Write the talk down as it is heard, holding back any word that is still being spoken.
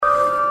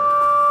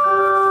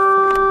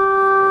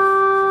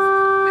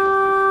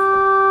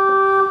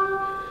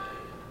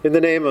In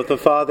the name of the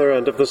Father,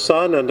 and of the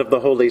Son, and of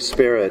the Holy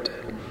Spirit.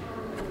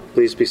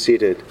 Please be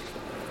seated.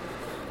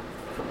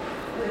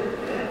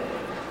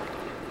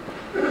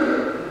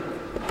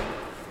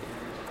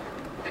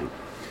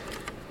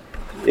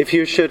 If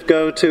you should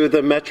go to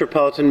the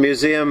Metropolitan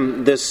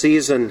Museum this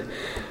season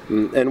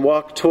and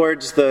walk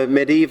towards the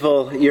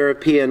medieval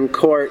European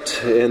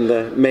court in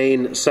the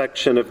main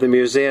section of the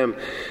museum,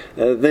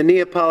 the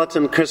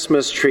Neapolitan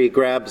Christmas tree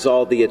grabs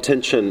all the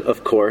attention,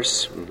 of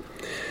course.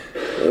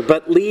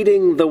 But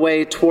leading the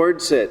way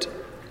towards it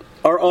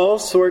are all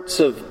sorts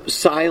of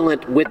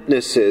silent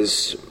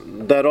witnesses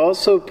that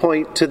also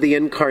point to the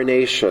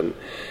Incarnation.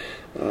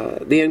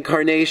 The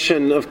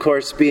Incarnation, of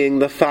course, being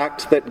the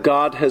fact that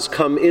God has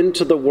come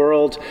into the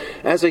world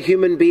as a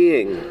human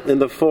being in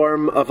the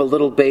form of a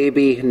little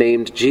baby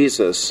named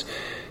Jesus.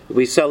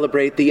 We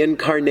celebrate the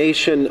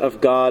Incarnation of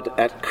God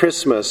at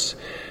Christmas.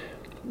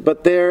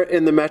 But there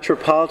in the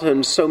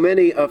Metropolitan, so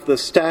many of the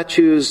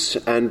statues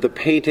and the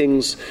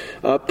paintings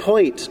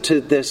point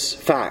to this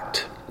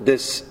fact,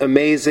 this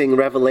amazing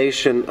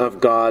revelation of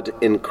God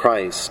in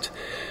Christ.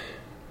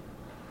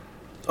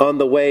 On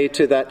the way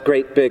to that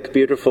great big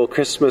beautiful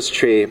Christmas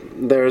tree,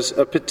 there's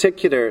a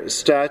particular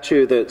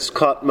statue that's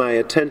caught my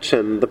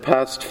attention the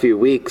past few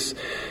weeks.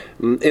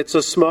 It's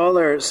a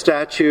smaller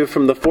statue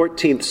from the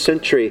 14th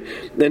century,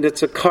 and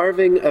it's a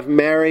carving of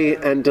Mary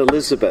and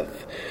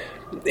Elizabeth.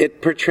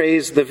 It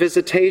portrays the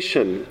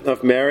visitation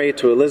of Mary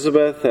to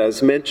Elizabeth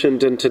as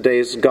mentioned in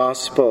today's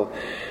Gospel.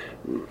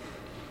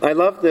 I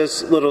love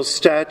this little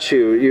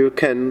statue. You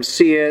can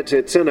see it.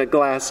 It's in a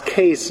glass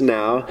case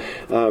now,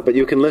 but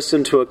you can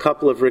listen to a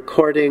couple of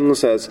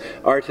recordings as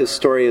art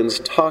historians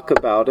talk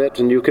about it,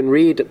 and you can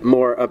read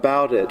more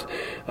about it.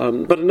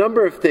 But a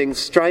number of things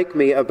strike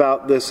me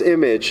about this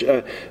image.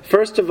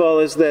 First of all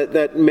is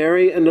that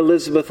Mary and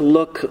Elizabeth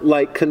look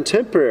like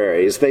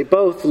contemporaries. They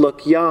both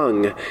look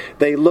young.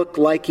 They look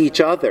like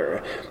each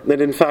other. And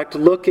in fact,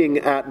 looking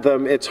at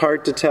them, it's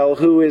hard to tell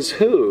who is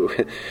who.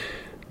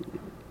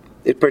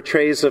 It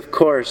portrays, of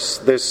course,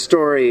 the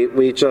story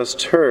we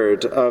just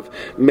heard of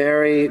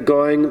Mary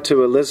going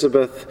to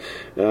Elizabeth.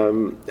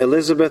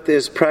 Elizabeth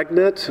is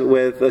pregnant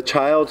with a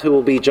child who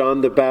will be John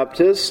the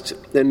Baptist,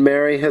 and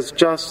Mary has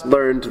just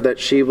learned that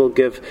she will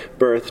give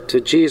birth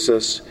to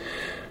Jesus.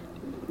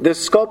 This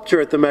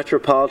sculpture at the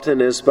Metropolitan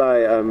is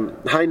by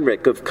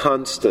Heinrich of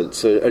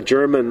Constance, a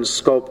German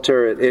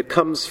sculptor. It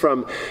comes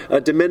from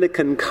a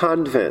Dominican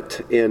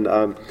convent in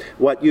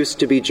what used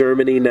to be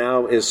Germany,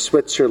 now is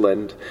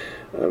Switzerland.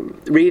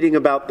 Reading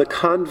about the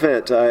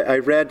convent, I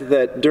read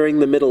that during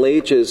the Middle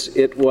Ages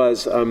it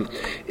was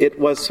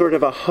sort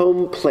of a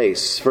home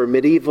place for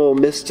medieval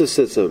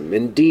mysticism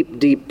and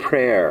deep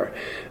prayer.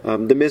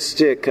 The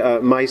mystic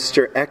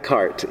Meister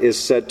Eckhart is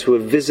said to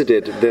have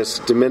visited this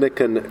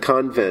Dominican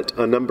convent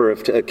a number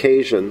of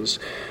occasions.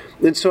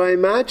 And so I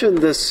imagine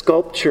this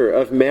sculpture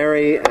of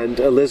Mary and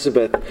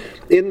Elizabeth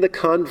in the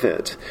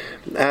convent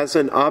as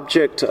an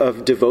object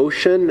of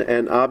devotion,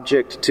 an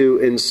object to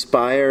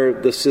inspire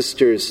the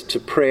sisters to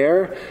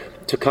prayer,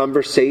 to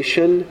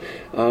conversation,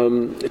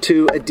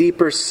 to a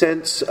deeper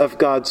sense of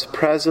God's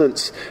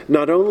presence,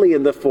 not only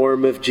in the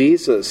form of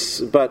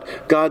Jesus,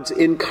 but God's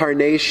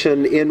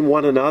incarnation in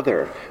one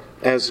another,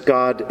 as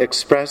God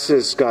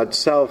expresses God's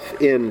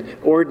self in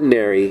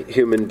ordinary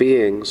human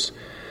beings.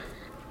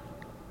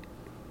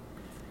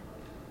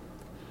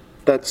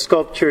 That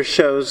sculpture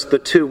shows the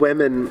two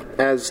women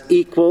as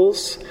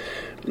equals,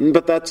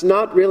 but that's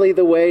not really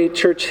the way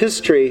church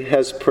history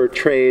has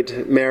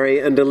portrayed Mary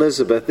and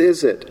Elizabeth,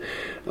 is it?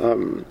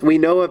 We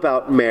know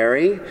about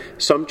Mary.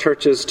 Some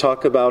churches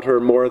talk about her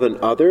more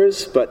than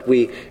others, but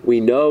we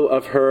know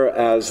of her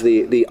as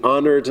the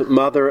honored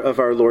mother of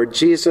our Lord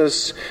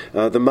Jesus,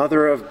 the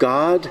mother of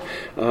God,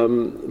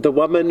 the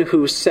woman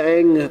who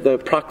sang the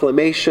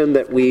proclamation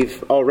that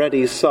we've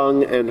already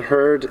sung and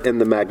heard in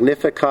the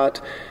Magnificat.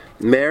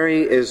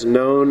 Mary is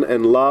known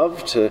and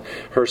loved.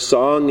 Her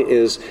song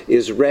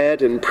is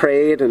read and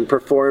prayed and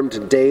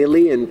performed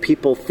daily, and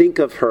people think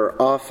of her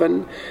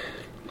often.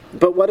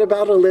 But what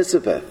about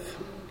Elizabeth?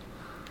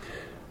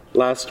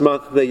 Last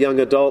month, the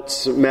young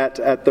adults met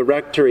at the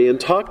rectory and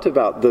talked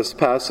about this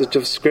passage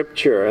of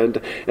Scripture,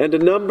 and a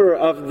number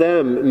of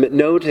them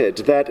noted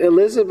that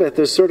Elizabeth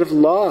is sort of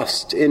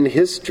lost in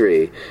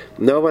history.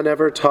 No one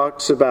ever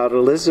talks about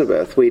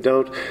Elizabeth. We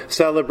don't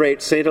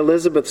celebrate St.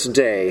 Elizabeth's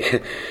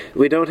Day.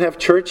 We don't have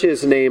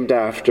churches named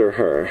after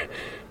her.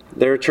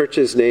 There are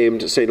churches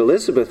named St.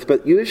 Elizabeth,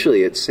 but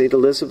usually it's St.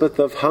 Elizabeth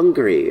of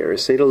Hungary or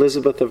St.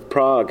 Elizabeth of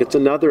Prague. It's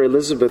another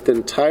Elizabeth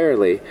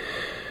entirely.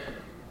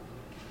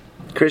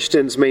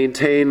 Christians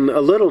maintain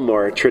a little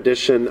more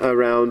tradition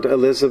around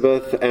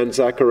Elizabeth and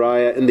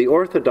Zechariah in the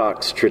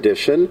Orthodox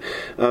tradition.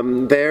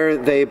 There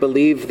they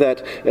believe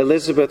that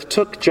Elizabeth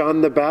took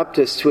John the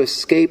Baptist to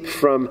escape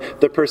from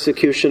the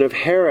persecution of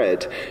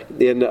Herod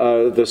in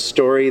the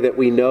story that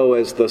we know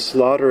as the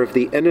slaughter of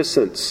the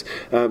innocents.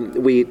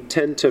 We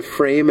tend to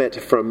frame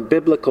it from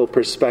biblical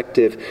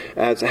perspective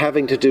as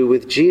having to do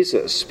with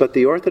Jesus, but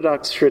the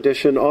Orthodox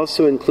tradition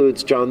also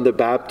includes John the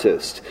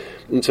Baptist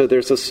And so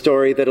there's a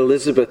story that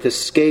Elizabeth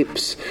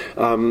escapes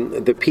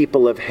the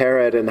people of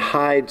Herod and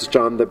hides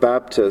John the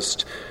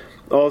Baptist.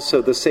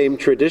 Also, the same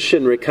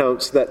tradition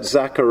recounts that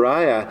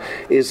Zechariah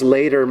is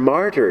later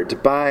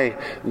martyred by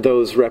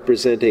those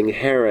representing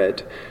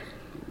Herod.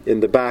 In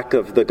the back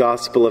of the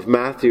Gospel of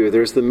Matthew,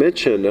 there's the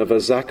mention of a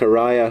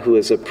Zechariah who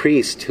is a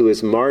priest who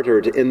is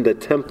martyred in the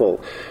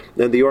temple.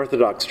 And the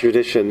Orthodox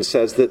tradition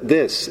says that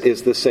this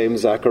is the same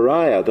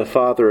Zechariah, the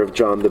father of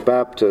John the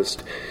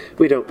Baptist.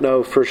 We don't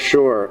know for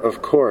sure,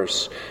 of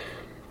course.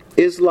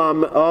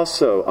 Islam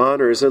also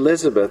honors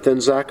Elizabeth and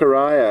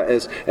Zechariah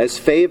as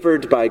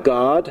favored by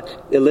God,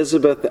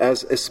 Elizabeth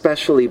as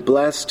especially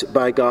blessed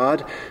by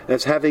God,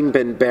 as having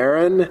been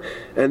barren,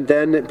 and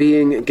then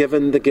being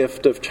given the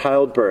gift of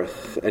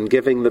childbirth and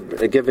giving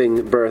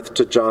birth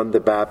to John the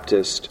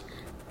Baptist.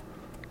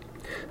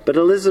 But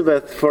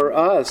Elizabeth, for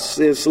us,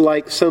 is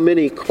like so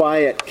many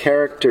quiet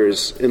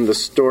characters in the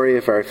story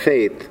of our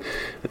faith,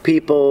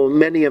 people,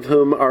 many of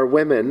whom are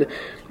women,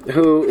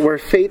 who were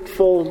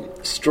faithful,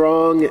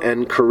 strong,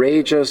 and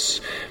courageous.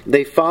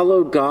 They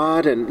follow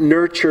God and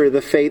nurture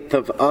the faith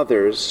of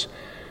others.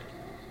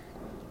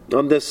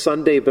 On this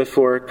Sunday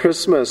before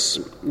Christmas,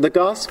 the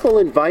Gospel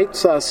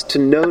invites us to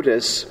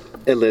notice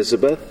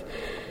Elizabeth.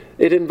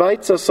 It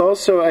invites us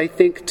also, I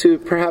think, to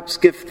perhaps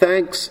give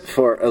thanks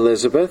for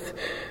Elizabeth,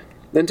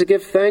 and to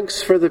give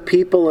thanks for the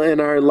people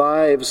in our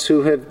lives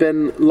who have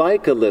been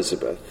like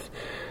Elizabeth.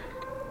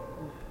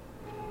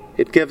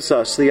 It gives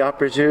us the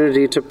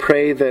opportunity to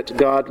pray that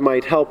God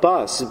might help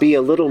us be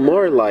a little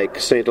more like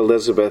St.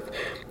 Elizabeth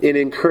in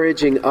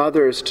encouraging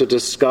others to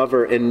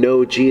discover and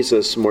know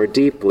Jesus more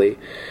deeply.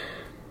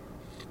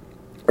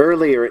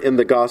 Earlier in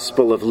the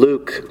Gospel of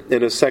Luke,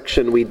 in a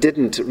section we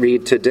didn't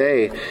read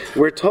today,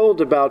 we're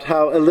told about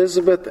how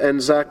Elizabeth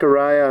and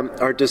Zechariah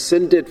are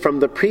descended from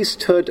the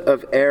priesthood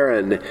of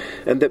Aaron,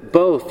 and that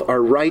both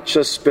are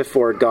righteous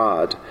before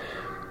God.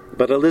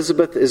 But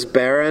Elizabeth is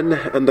barren,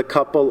 and the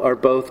couple are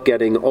both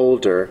getting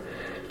older.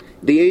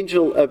 The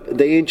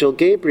angel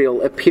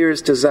Gabriel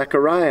appears to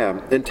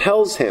Zechariah and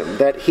tells him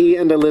that he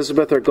and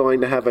Elizabeth are going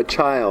to have a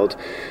child.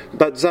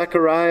 But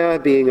Zechariah,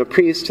 being a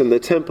priest in the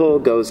temple,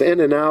 goes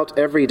in and out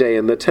every day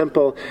in the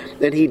temple,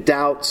 and he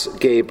doubts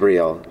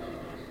Gabriel.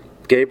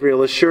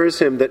 Gabriel assures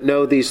him that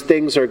no, these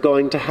things are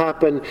going to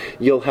happen.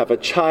 You'll have a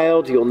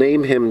child, you'll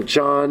name him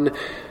John.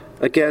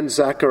 Again,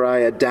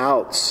 Zechariah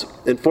doubts,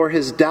 and for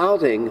his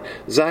doubting,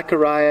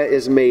 Zechariah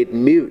is made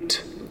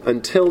mute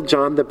until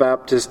John the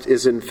Baptist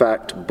is in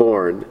fact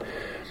born.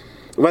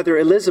 Whether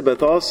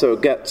Elizabeth also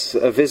gets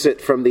a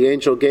visit from the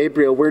angel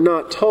Gabriel, we're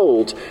not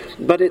told,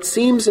 but it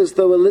seems as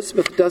though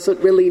Elizabeth doesn't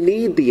really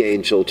need the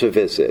angel to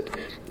visit.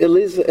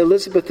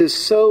 Elizabeth is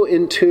so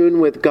in tune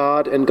with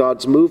God and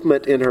God's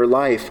movement in her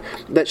life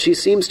that she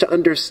seems to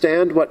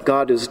understand what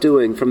God is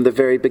doing from the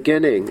very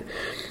beginning.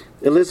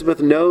 Elizabeth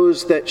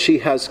knows that she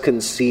has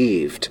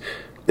conceived,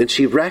 and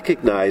she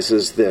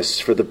recognizes this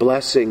for the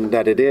blessing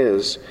that it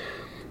is.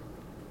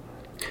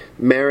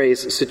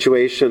 Mary's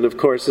situation, of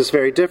course, is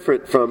very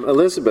different from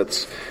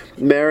Elizabeth's.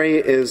 Mary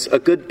is a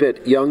good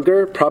bit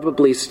younger,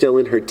 probably still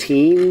in her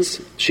teens.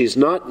 She's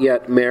not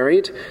yet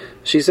married.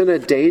 She's in a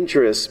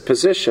dangerous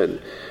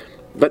position.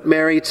 But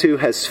Mary, too,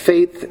 has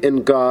faith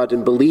in God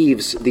and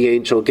believes the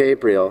angel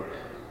Gabriel.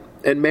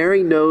 And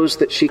Mary knows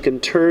that she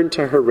can turn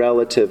to her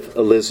relative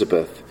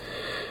Elizabeth.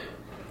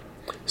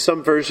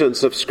 Some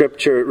versions of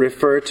Scripture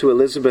refer to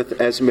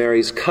Elizabeth as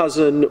Mary's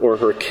cousin or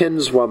her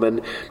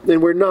kinswoman,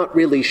 and we're not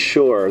really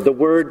sure. The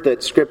word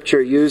that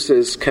Scripture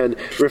uses can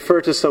refer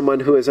to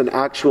someone who is an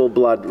actual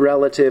blood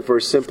relative or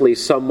simply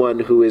someone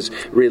who is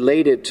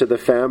related to the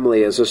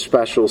family as a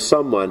special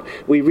someone.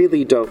 We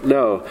really don't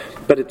know,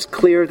 but it's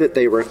clear that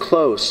they were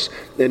close,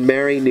 and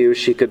Mary knew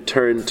she could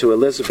turn to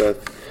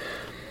Elizabeth.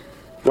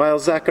 While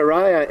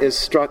Zechariah is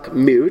struck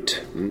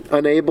mute,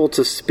 unable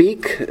to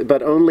speak,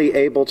 but only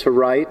able to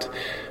write,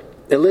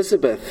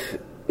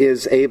 Elizabeth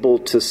is able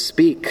to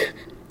speak,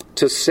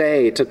 to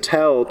say, to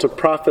tell, to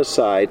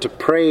prophesy, to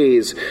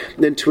praise,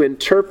 and to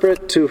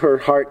interpret to her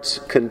heart's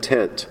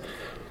content.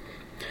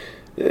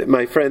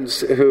 My friends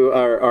who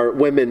are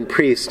women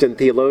priests and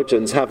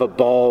theologians have a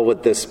ball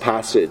with this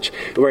passage,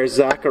 where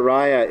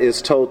Zechariah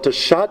is told to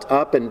shut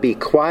up and be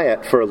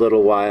quiet for a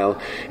little while.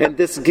 And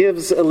this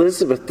gives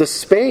Elizabeth the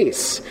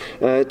space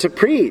to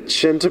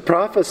preach and to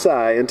prophesy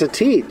and to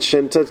teach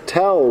and to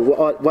tell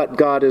what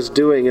God is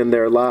doing in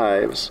their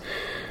lives.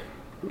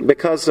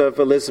 Because of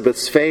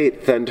Elizabeth's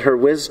faith and her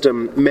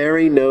wisdom,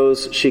 Mary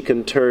knows she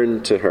can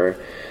turn to her.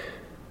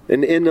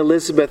 And in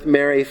Elizabeth,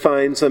 Mary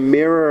finds a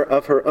mirror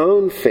of her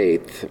own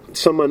faith,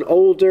 someone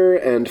older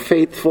and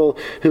faithful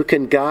who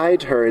can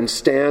guide her and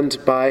stand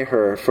by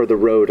her for the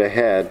road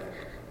ahead.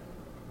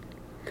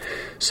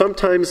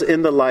 Sometimes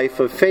in the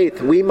life of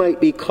faith, we might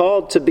be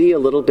called to be a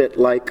little bit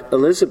like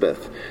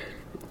Elizabeth,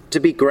 to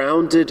be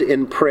grounded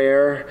in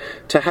prayer,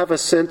 to have a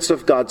sense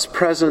of God's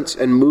presence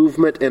and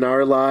movement in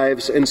our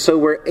lives, and so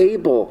we're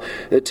able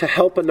to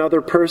help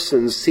another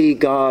person see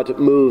God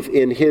move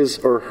in his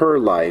or her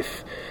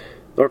life.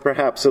 Or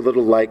perhaps a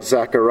little like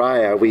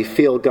Zechariah, we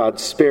feel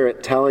God's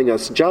Spirit telling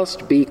us,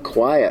 just be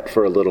quiet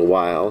for a little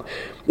while,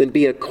 and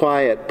be a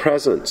quiet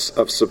presence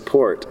of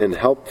support and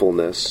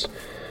helpfulness.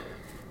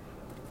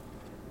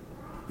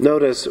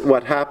 Notice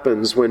what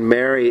happens when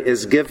Mary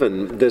is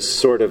given this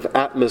sort of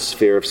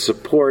atmosphere of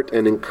support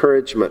and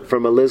encouragement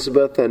from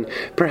Elizabeth and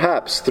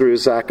perhaps through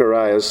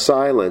Zechariah's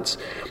silence.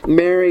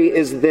 Mary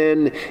is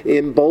then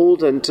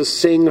emboldened to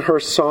sing her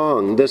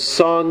song, this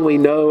song we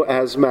know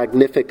as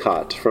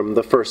Magnificat from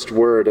the first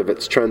word of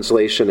its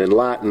translation in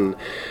Latin.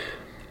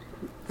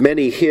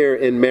 Many hear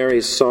in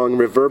Mary's song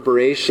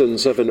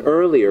reverberations of an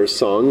earlier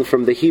song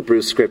from the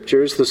Hebrew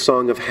Scriptures, the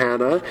Song of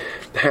Hannah.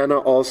 Hannah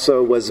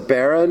also was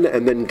barren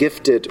and then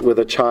gifted with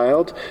a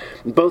child.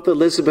 Both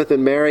Elizabeth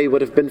and Mary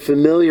would have been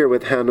familiar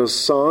with Hannah's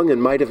song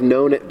and might have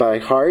known it by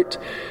heart.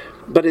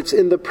 But it's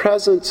in the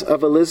presence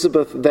of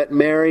Elizabeth that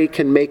Mary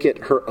can make it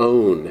her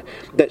own,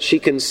 that she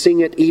can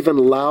sing it even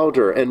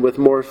louder and with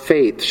more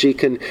faith. She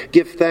can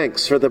give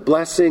thanks for the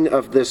blessing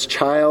of this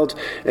child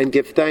and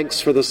give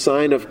thanks for the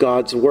sign of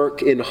God's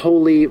work in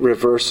holy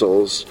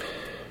reversals.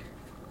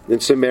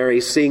 And so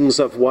Mary sings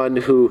of one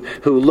who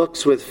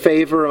looks with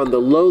favor on the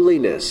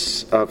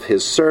lowliness of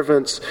his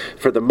servants.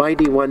 For the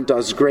mighty one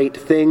does great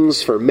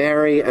things for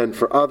Mary and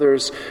for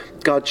others.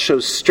 God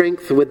shows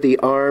strength with the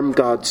arm.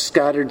 God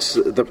scatters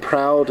the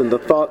proud in the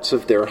thoughts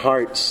of their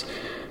hearts.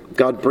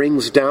 God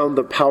brings down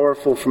the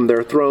powerful from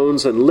their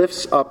thrones and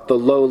lifts up the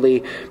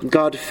lowly.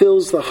 God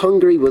fills the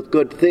hungry with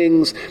good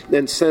things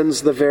and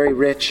sends the very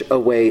rich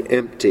away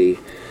empty.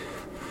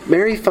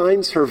 Mary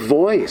finds her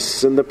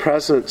voice in the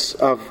presence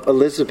of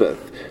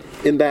Elizabeth,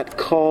 in that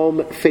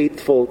calm,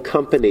 faithful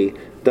company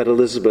that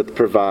Elizabeth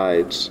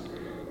provides.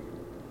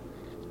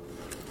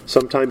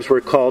 Sometimes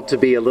we're called to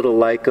be a little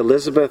like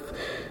Elizabeth,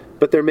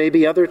 but there may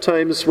be other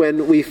times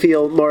when we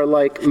feel more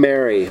like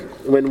Mary,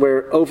 when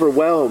we're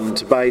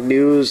overwhelmed by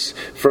news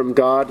from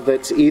God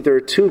that's either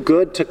too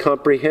good to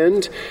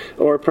comprehend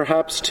or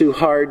perhaps too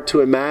hard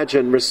to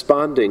imagine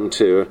responding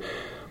to.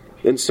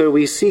 And so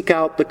we seek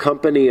out the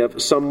company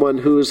of someone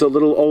who's a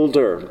little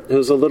older,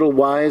 who's a little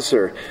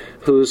wiser,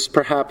 who's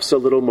perhaps a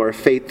little more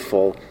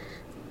faithful.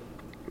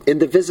 In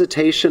the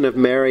visitation of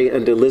Mary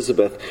and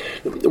Elizabeth,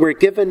 we're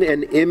given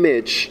an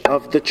image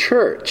of the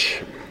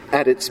church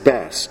at its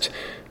best.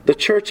 The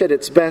church at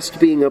its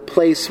best being a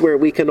place where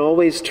we can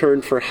always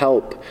turn for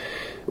help,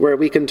 where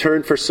we can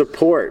turn for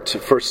support,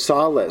 for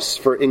solace,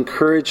 for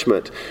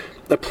encouragement,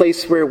 a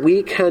place where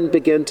we can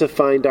begin to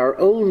find our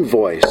own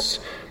voice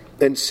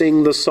and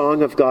sing the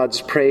song of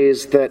God's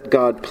praise that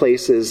God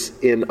places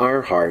in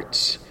our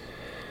hearts.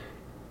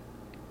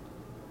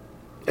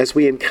 As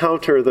we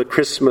encounter the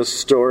Christmas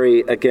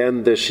story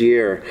again this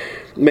year,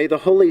 may the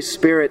Holy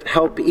Spirit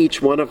help each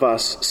one of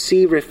us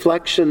see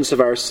reflections of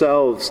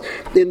ourselves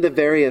in the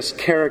various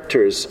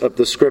characters of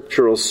the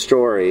scriptural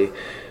story.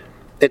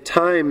 At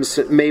times,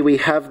 may we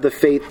have the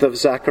faith of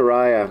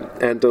Zechariah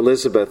and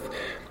Elizabeth,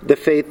 the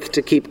faith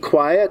to keep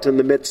quiet in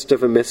the midst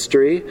of a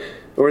mystery,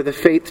 or the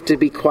faith to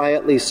be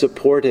quietly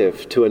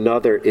supportive to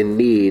another in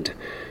need.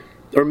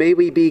 Or may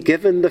we be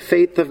given the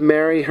faith of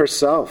Mary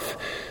herself,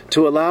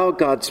 to allow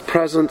God's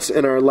presence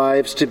in our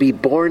lives to be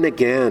born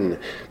again,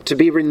 to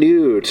be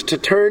renewed, to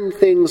turn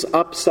things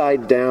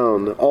upside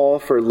down, all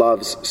for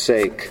love's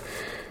sake.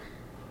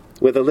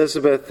 With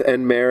Elizabeth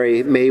and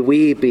Mary, may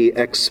we be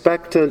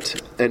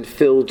expectant and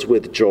filled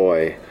with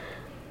joy.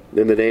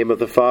 In the name of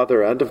the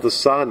Father, and of the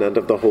Son, and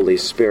of the Holy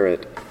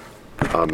Spirit. Amen.